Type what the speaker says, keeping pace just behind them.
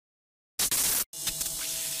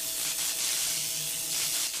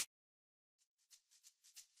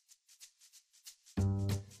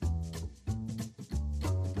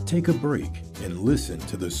Take a break and listen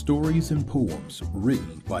to the stories and poems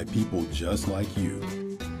written by people just like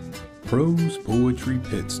you. Prose Poetry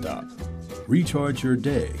Pit Stop. Recharge your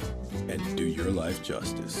day and do your life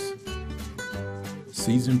justice.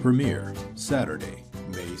 Season premiere, Saturday,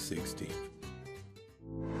 May 16th.